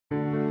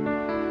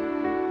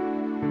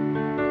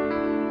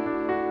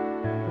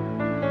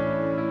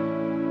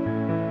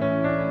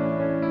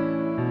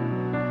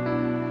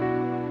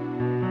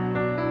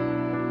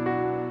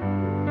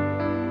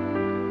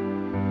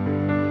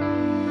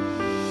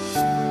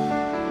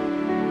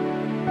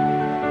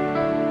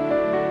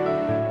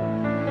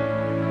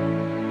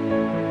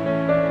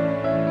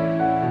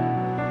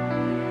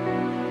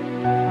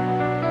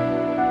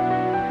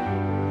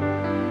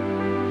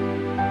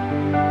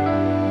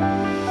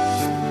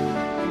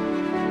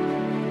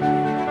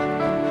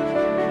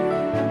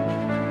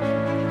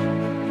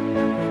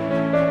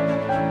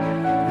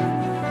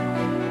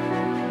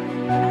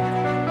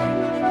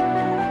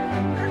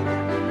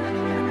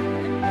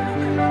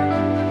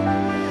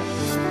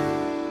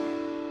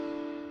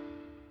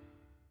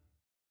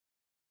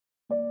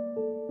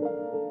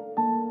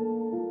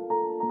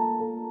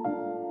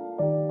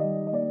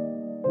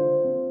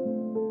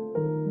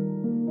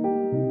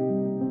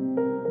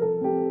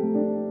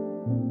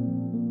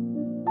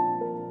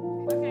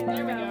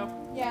There we go.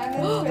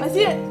 Yeah, I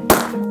see it.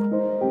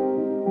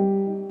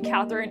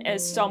 Catherine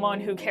is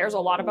someone who cares a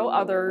lot about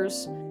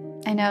others.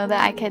 I know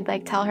that I could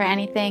like tell her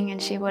anything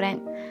and she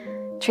wouldn't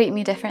treat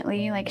me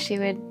differently. Like she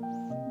would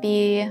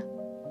be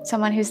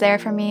someone who's there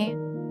for me.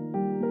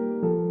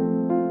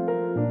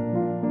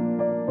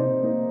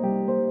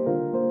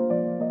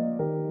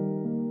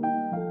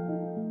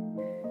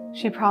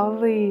 She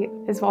probably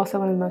is also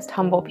one of the most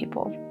humble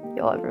people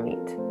you'll ever meet.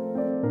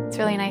 It's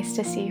really nice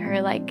to see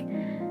her like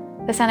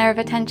the center of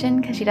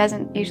attention because she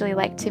doesn't usually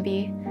like to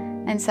be.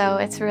 And so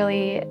it's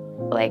really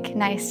like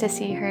nice to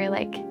see her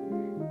like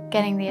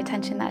getting the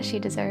attention that she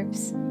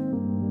deserves.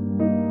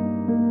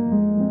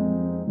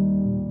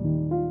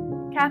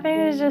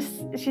 Catherine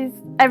is she's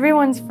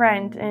everyone's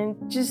friend and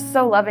just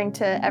so loving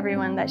to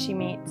everyone that she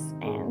meets,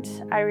 and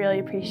I really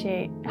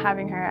appreciate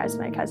having her as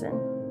my cousin.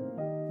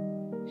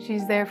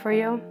 She's there for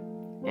you,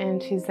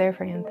 and she's there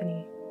for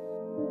Anthony.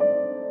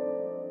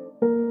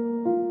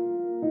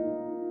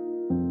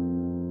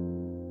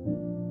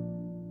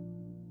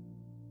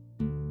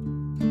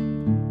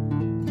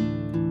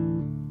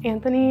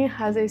 Anthony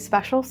has a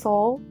special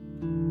soul.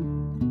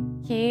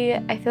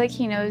 I feel like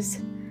he knows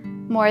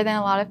more than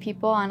a lot of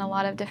people on a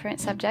lot of different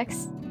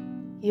subjects.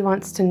 He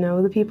wants to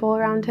know the people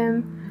around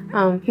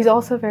him. He's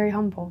also very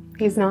humble.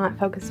 He's not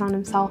focused on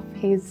himself.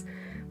 He's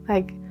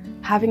like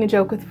having a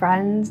joke with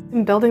friends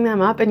and building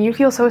them up, and you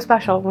feel so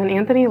special. When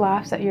Anthony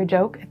laughs at your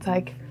joke, it's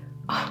like,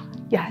 oh,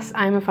 yes,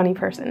 I'm a funny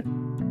person.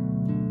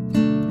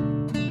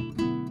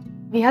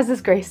 He has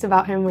this grace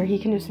about him where he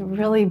can just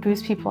really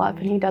boost people up,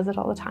 and he does it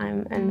all the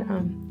time,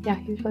 and yeah,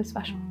 he's really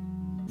special.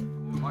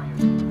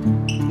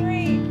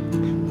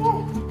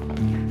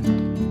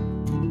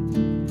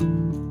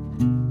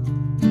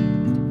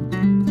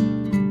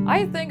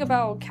 I think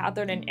about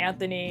Catherine and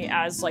Anthony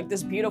as like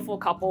this beautiful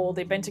couple.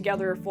 They've been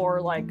together for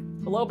like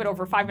a little bit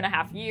over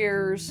 5.5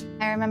 years.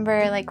 I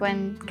remember like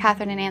when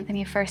Catherine and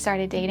Anthony first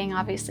started dating,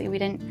 obviously we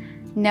didn't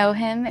know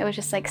him. It was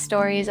just like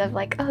stories of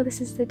like, oh,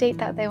 this is the date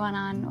that they went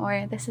on,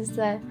 or this is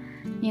the,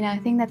 you know,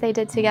 thing that they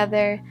did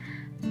together.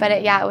 But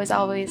it was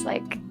always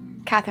like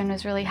Catherine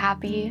was really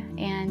happy,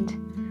 and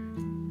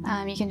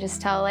you can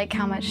just tell like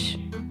how much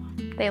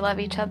they love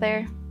each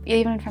other,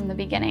 even from the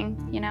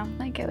beginning, you know,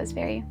 like it was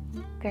very,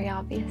 very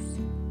obvious.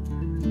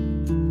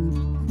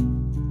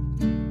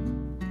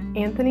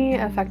 Anthony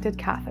affected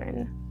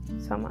Catherine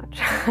so much.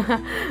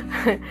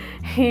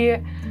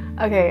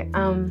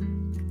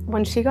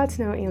 When she got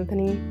to know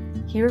Anthony,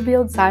 he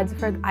revealed sides of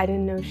her that I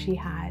didn't know she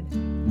had.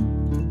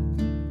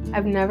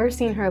 I've never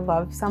seen her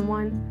love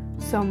someone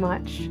so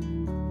much.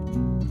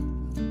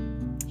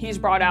 He's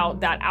brought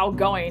out that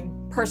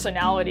outgoing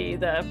personality,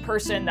 the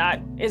person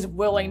that is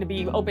willing to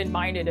be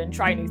open-minded and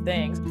try new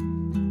things.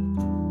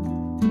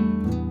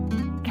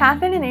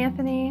 Catherine and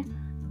Anthony,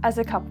 as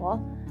a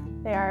couple,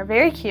 they are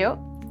very cute.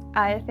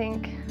 I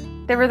think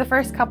they were the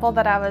first couple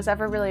that I was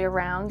ever really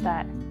around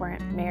that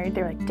weren't married.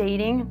 They were like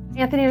dating.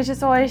 Anthony was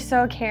just always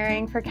so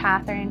caring for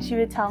Catherine. She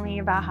would tell me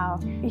about how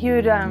he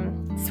would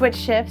switch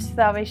shifts,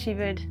 that way she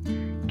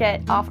would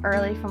get off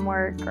early from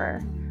work,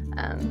 or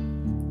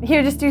he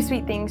would just do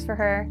sweet things for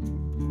her.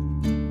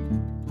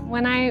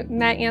 When I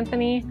met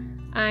Anthony,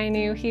 I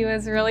knew he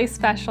was really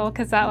special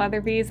because at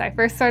Leatherby's, I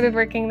first started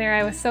working there,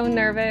 I was so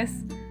nervous.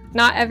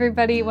 Not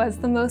everybody was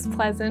the most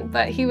pleasant,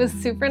 but he was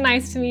super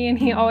nice to me and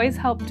he always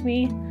helped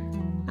me.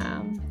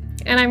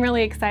 And I'm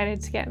really excited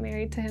to get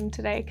married to him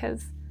today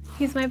because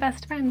he's my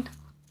best friend.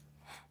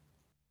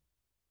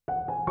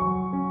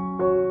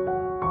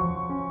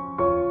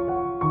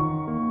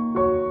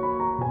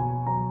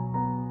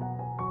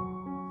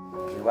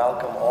 We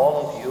welcome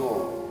all of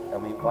you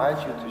and we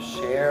invite you to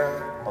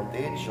share on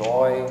their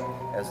joy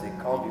as they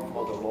come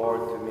before the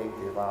Lord to make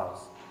their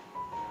vows.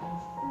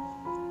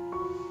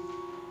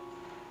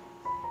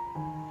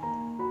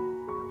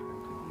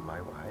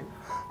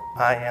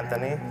 I,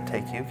 Anthony,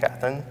 take you,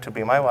 Catherine, to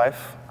be my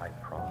wife. I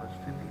promise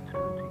to be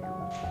true to you.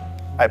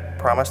 I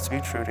promise to be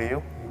true to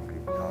you. In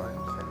good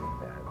times and in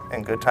bad.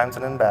 In good times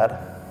and in bad.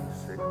 In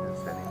sickness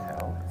and in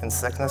health. In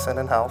sickness and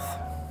in health.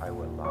 I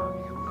will love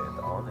you and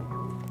honor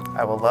you.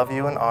 I will love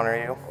you and honor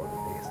you. All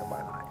the days of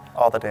my life.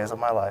 All the days of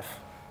my life.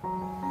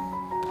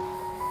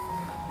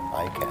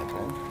 I,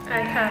 Catherine.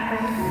 I,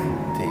 Catherine.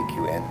 Take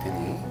you,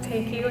 Anthony.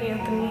 Take you,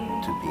 Anthony.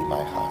 To be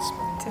my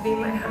husband. To be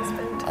my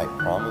husband. I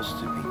promise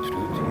to be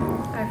true to you.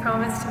 I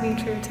promise to be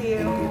true to you.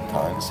 In good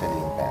times and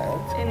in bad.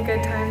 In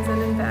good times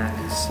and in bad.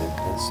 In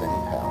sickness and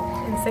in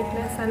health. In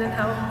sickness and in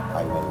health.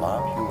 I will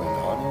love you and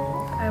honor you.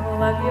 I will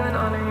love you and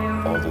honor you.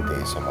 All the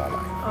days of my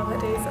life. All the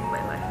days of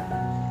my life.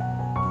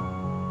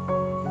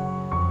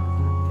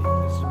 Take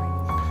this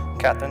ring.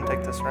 Catherine,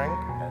 take this ring.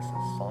 As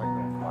a sign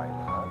of my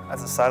love.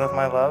 As a sign of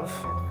my love.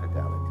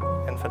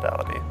 And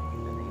fidelity.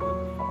 In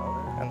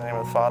the name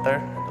of the Father.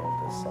 And of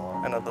the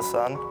Son. And of the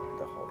Son. And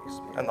the Holy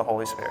Spirit. And the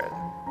Holy Spirit.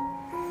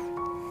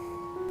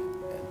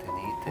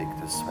 Anthony, take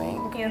this ring.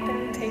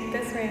 Anthony, take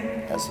this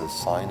ring. As a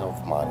sign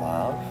of my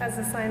love. As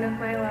a sign of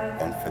my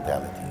love. And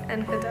fidelity.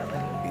 And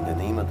fidelity. In the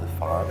name of the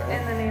Father.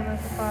 In the name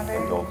of the Father.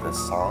 And of the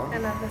Son.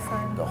 And of the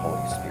Son. The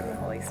Holy Spirit. And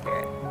the Holy Holy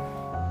Spirit.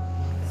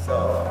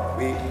 So,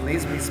 we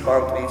please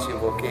respond to each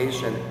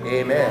invocation,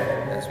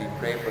 Amen, as we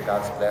pray for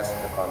God's blessing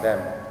upon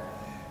them.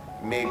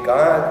 May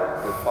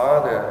God, the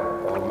Father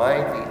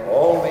Almighty,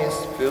 always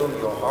fill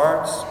your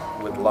hearts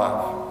with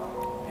love.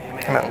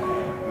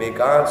 Amen. May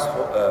God's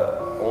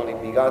only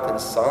begotten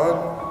Son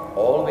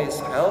always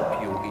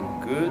help you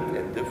in good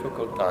and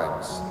difficult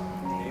times.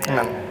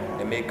 Amen.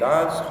 And may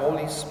God's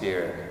Holy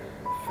Spirit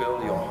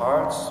fill your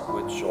hearts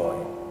with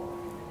joy.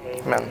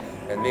 Amen.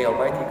 And may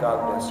Almighty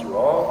God bless you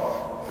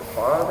all, the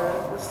Father,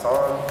 the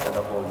Son, and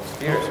the Holy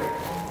Spirit.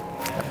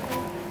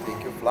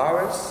 Take your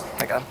flowers.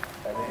 Thank God.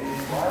 And it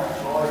is my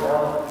joy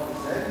now to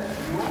present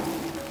to you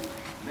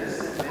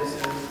Mrs.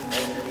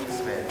 Anthony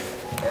Smith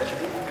as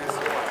the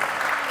Episcopal.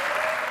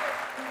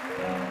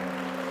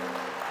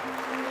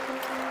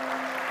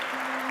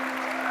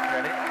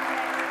 Ready?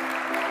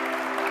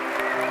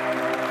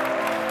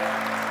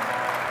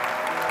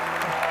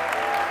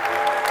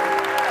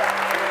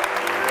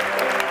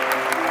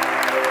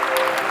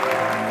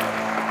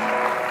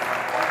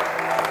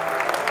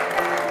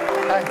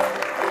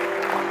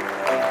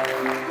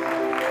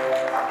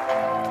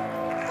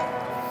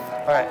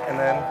 All right, and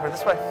then we're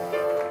this way.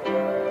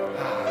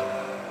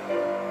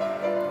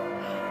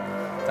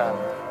 Done.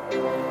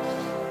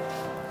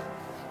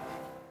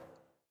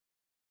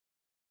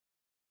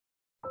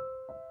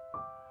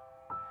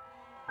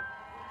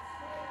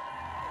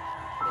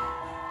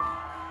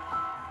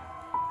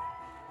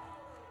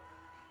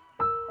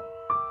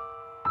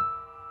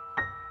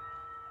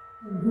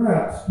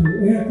 Congrats to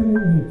Anthony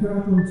and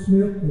Catherine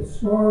Smith, the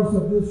stars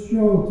of this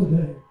show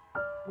today. I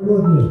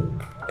love you.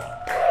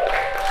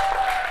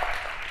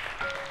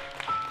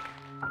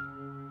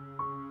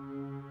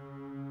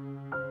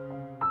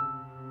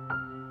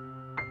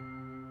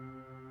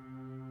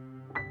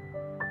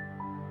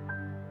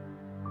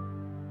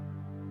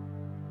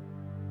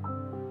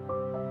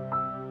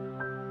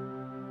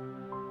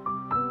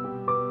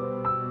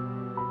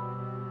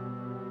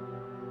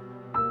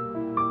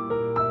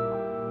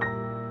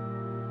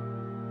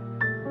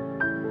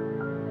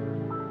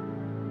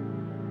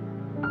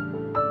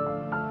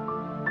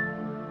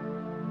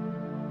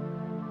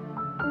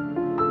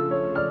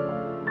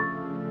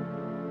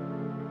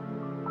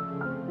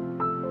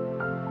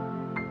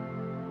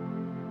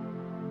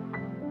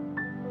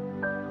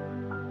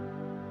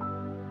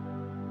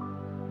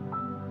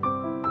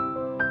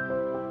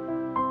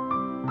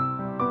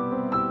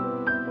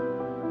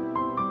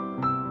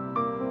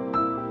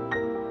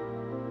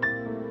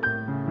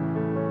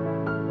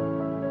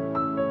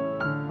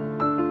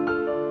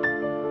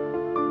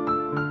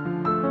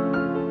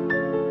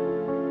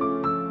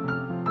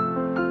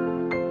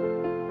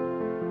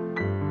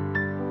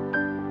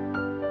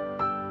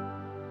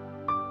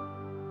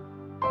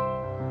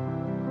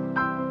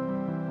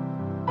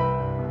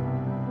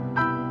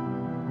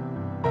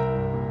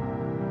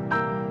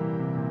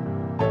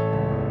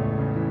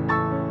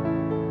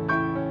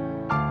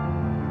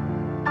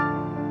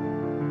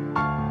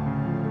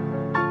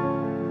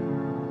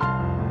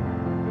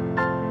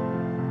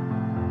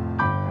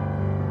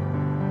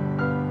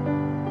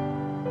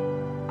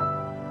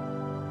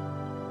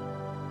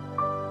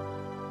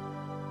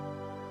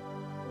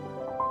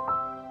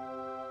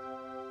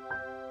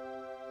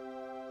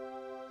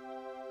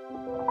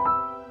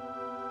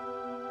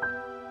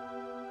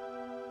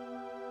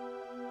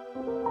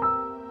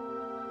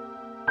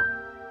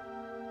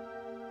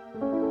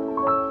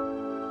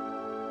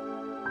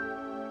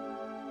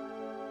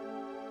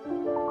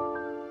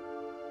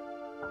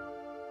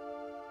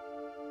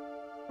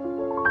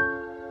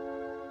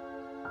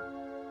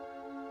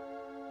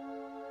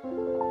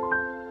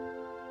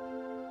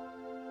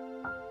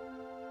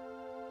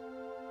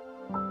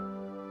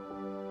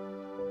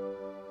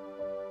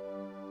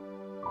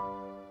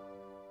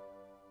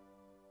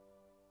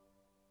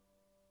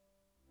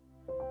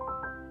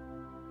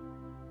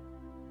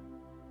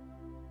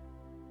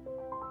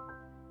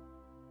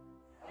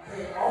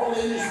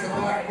 Ladies in the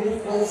back,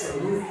 move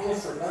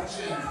closer, touch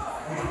in. On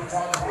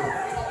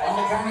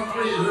the count of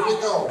 3, here we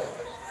go.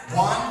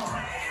 1,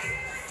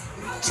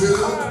 2,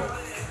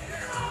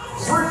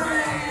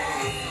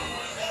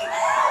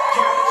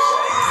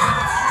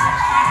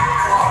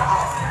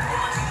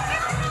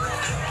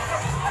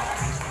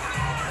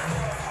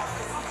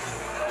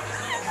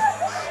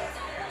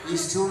 3.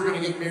 These two are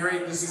going to get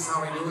married. This is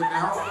how we do it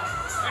now.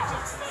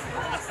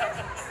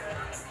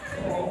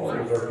 Oh,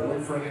 there's our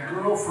boyfriend and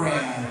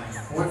girlfriend.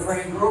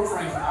 Boyfriend and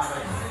girlfriend.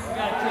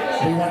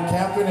 We want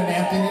Catherine and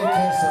Anthony to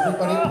kiss.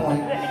 Everybody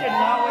point.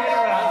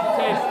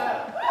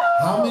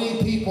 How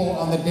many people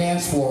on the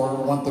dance floor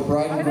want the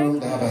bride and groom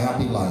to have a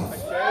happy life?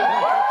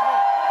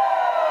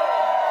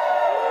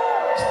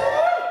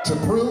 To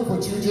prove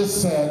what you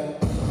just said,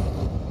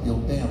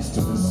 you'll dance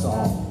to this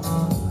song.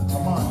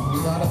 Come on,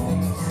 you gotta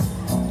dance.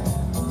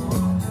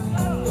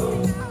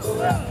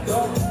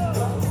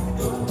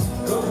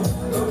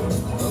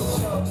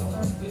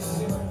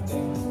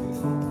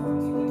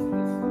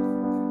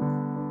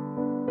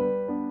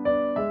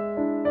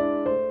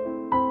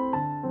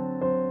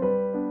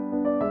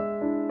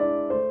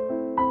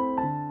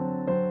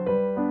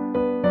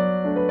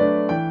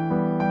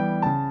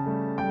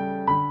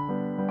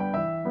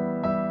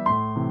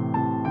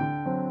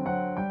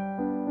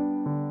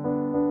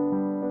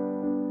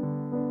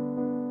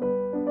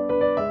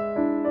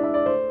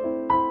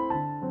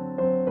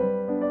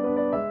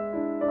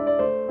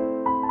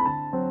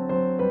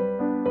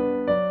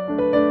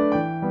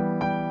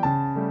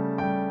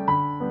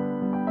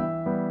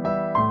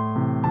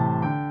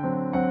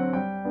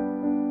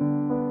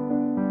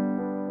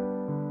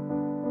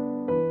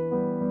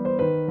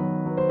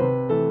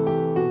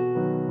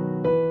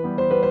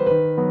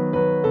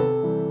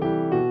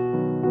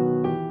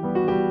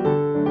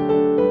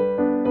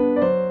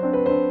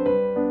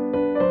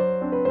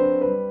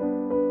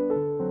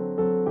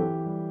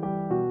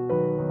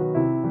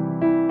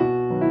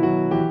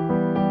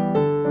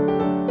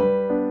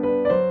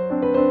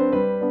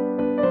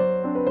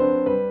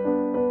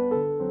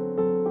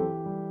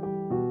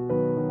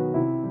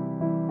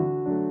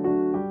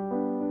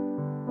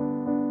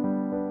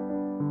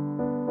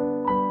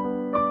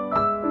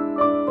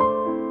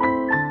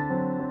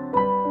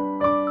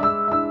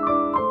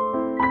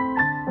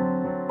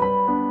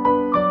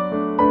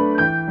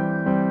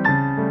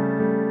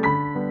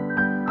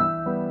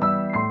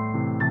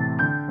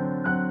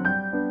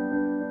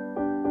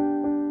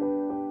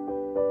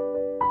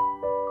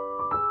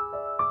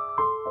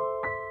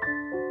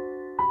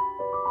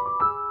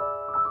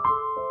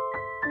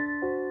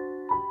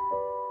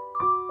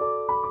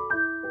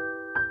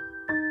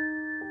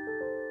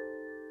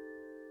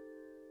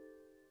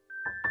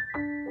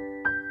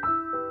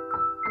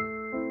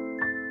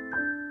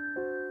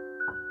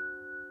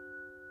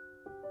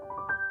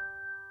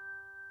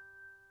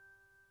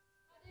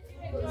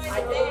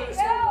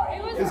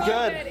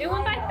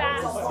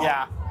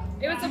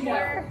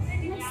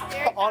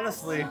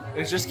 honestly,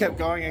 it just kept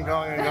going and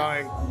going and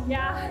going.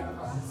 Yeah.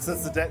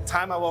 Since the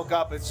time I woke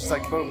up, it's just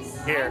like, boom,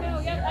 here. I know,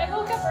 yeah, I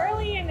woke up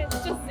early and it's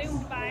just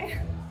zoomed by.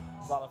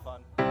 It's a lot of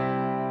fun.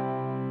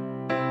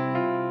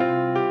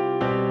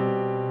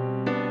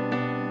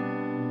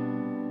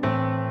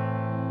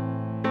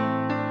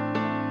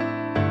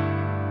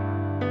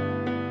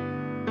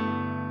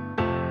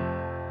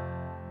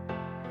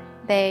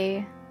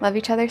 They love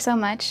each other so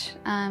much.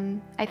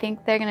 I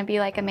think they're gonna be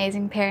like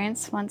amazing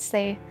parents once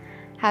they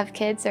have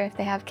kids, or if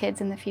they have kids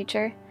in the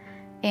future.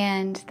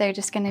 And they're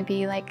just gonna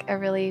be like a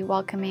really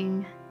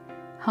welcoming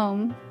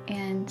home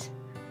and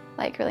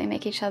like really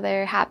make each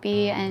other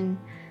happy and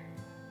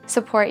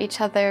support each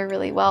other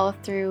really well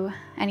through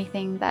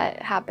anything that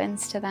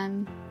happens to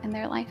them in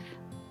their life.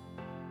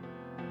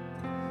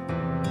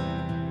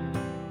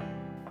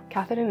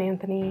 Catherine and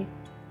Anthony,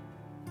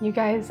 you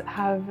guys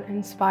have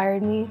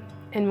inspired me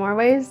in more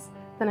ways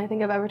than I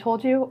think I've ever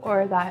told you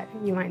or that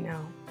you might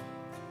know.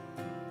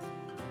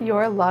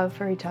 Your love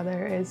for each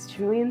other is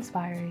truly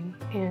inspiring,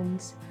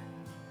 and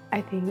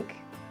I think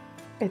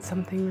it's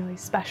something really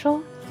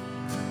special.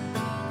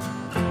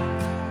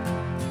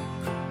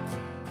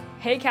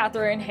 Hey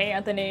Catherine, hey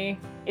Anthony,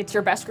 it's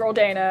your best girl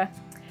Dana.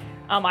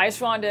 I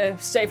just wanted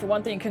to say for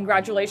one thing,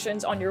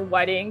 congratulations on your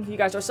wedding. You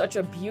guys are such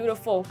a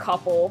beautiful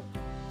couple.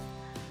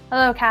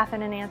 Hello,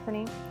 Catherine and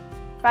Anthony.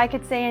 If I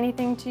could say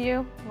anything to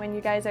you when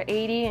you guys are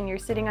 80 and you're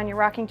sitting on your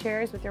rocking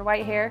chairs with your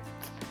white hair,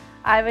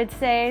 I would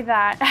say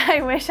that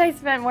I wish I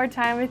spent more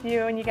time with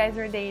you when you guys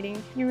were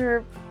dating. You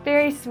were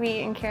very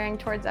sweet and caring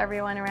towards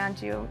everyone around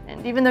you,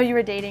 and even though you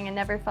were dating, it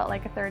never felt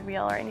like a third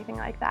wheel or anything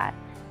like that.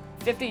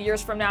 50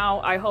 years from now,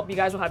 I hope you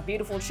guys will have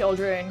beautiful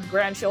children,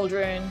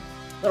 grandchildren,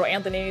 little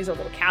Anthonys or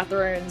little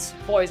Catherines,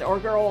 boys or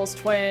girls,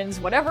 twins,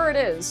 whatever it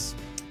is.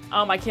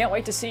 I can't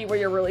wait to see where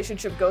your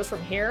relationship goes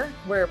from here,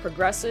 where it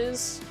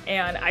progresses,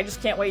 and I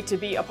just can't wait to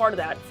be a part of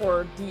that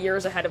for the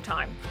years ahead of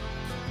time.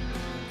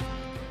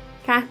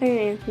 Catherine and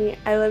Anthony,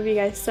 I love you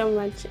guys so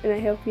much, and I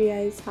hope you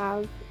guys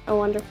have a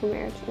wonderful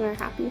marriage and are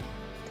happy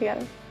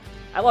together.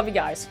 I love you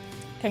guys.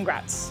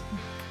 Congrats.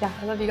 Yeah,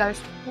 I love you guys.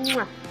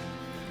 Mwah.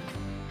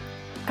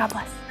 God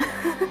bless.